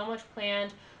 Got so much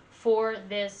planned for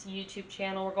this YouTube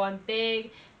channel. We're going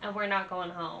big, and we're not going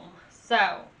home.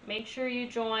 So make sure you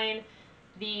join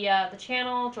the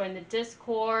channel, join the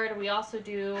Discord. We also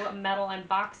do metal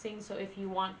unboxing, so if you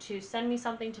want to send me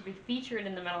something to be featured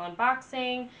in the metal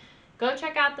unboxing, go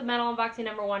check out the metal unboxing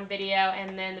 #1 video,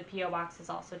 and then the PO Box is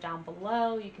also down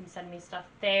below. You can send me stuff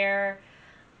there.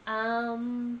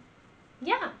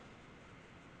 Yeah,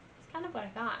 that's kind of what I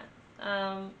got.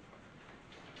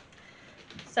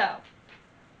 So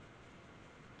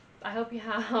I hope you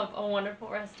have a wonderful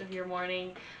rest of your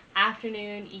morning,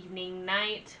 afternoon, evening,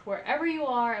 night, wherever you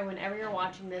are and whenever you're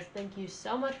watching this. Thank you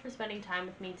so much for spending time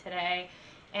with me today,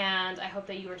 and I hope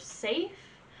that you are safe.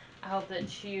 I hope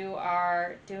that you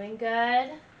are doing good.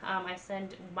 I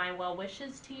send my well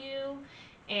wishes to you,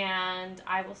 and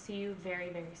I will see you very,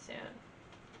 very soon.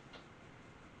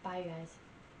 Bye, you guys.